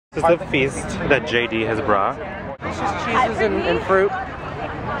This is the feast that JD has brought. It's just cheeses and fruit.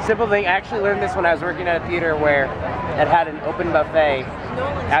 Simple thing. I actually learned this when I was working at a theater where it had an open buffet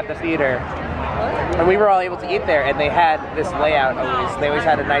at the theater. And we were all able to eat there, and they had this layout always. They always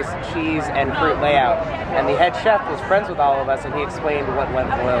had a nice cheese and fruit layout. And the head chef was friends with all of us, and he explained what went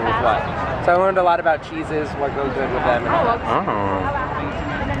well with what. So I learned a lot about cheeses, what goes good with them. Oh.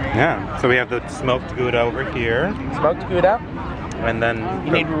 Yeah, so we have the smoked Gouda over here. Smoked Gouda. And then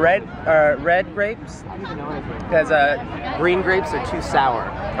you need red grapes, because green grapes are too sour.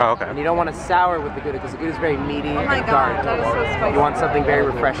 Oh, okay. And you don't want to sour with the Gouda, because the Gouda is very meaty and dark. That is so spicy. You want something very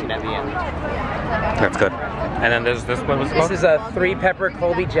refreshing at the end. That's good. And then there's this one. What's it called? This is a 3-pepper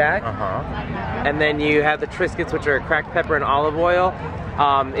Colby Jack. Uh-huh. And then you have the Triscuits, which are cracked pepper and olive oil.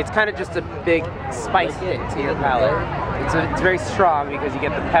 It's kind of just a big spice hit to your palate. It's very strong because you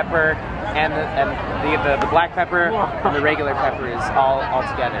get the pepper and the black pepper and the regular peppers all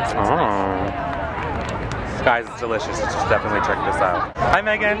together. So it's nice. Guys, it's delicious. You should definitely check this out. Hi,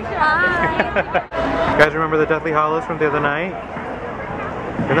 Megan. Hi. You guys remember the Deathly Hallows from the other night?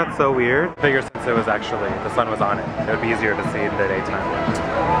 Isn't that so weird? I figure since it was actually, the sun was on it, it would be easier to see in the daytime.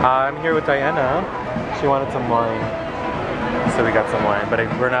 I'm here with Diana. She wanted some wine. So we got some wine, but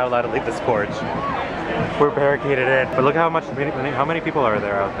we're not allowed to leave this porch. We're barricaded in. But look how many people are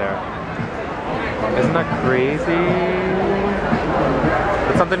there out there. Isn't that crazy?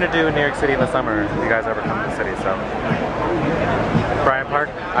 It's something to do in New York City in the summer if you guys ever come to the city, so. Bryant Park,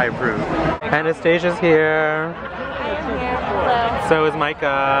 I approve. Anastasia's here. Hello. So is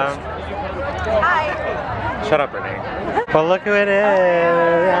Micah. Hi. Shut up, Renee. Well, look who it is.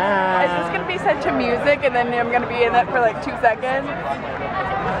 Is this going to be set to music and then I'm going to be in it for like 2 seconds?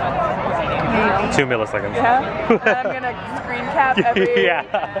 Maybe. 2 milliseconds. Yeah. And I'm going to screen cap every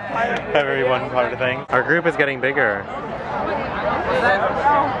every one part of the thing. Our group is getting bigger.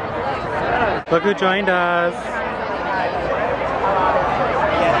 Look who joined us.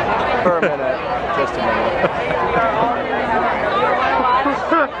 For a minute. Just a minute.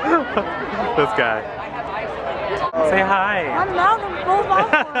 This guy. Say hi. I'm not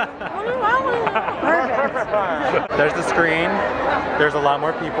Perfect. There's the screen. There's a lot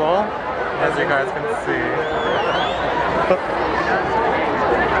more people, as you guys can see.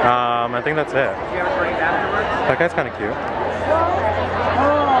 I think that's it. That guy's kind of cute.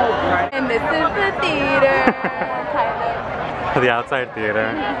 And this is the theater. The outside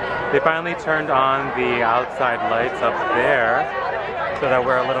theater. They finally turned on the outside lights up there so that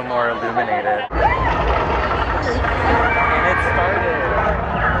we're a little more illuminated. And it started.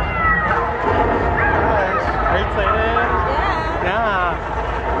 Are you excited? Yeah.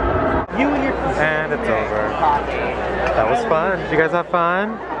 You and your and it's over. That was fun. Did you guys have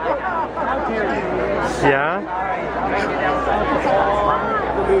fun? Yeah?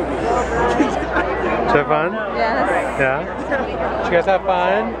 Did you have fun? Yes. Yeah? Did you guys have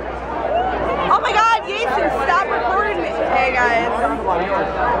fun? Oh my god, Jason, stop recording me. Hey guys.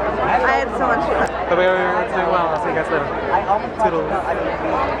 I had so much fun. But we're doing well. I'll see you guys later. Toodles. You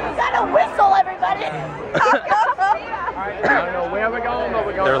gotta whistle, everybody. I don't know where we're going, but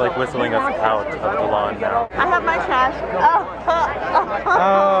we're going. They're like whistling us out of the lawn now. I have my trash.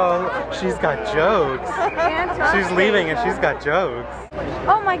 Oh, she's got jokes. She's leaving and she's got jokes.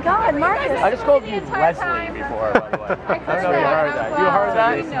 Oh my god, Marcus. I just called you Leslie before, by the way. I don't know if you heard that. You heard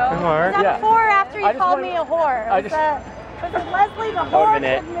that? Was Yeah. that before or after you called me a whore? Was it Leslie the whore? Wait a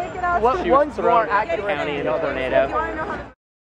minute. Make it out Once more at the county in Northern Native.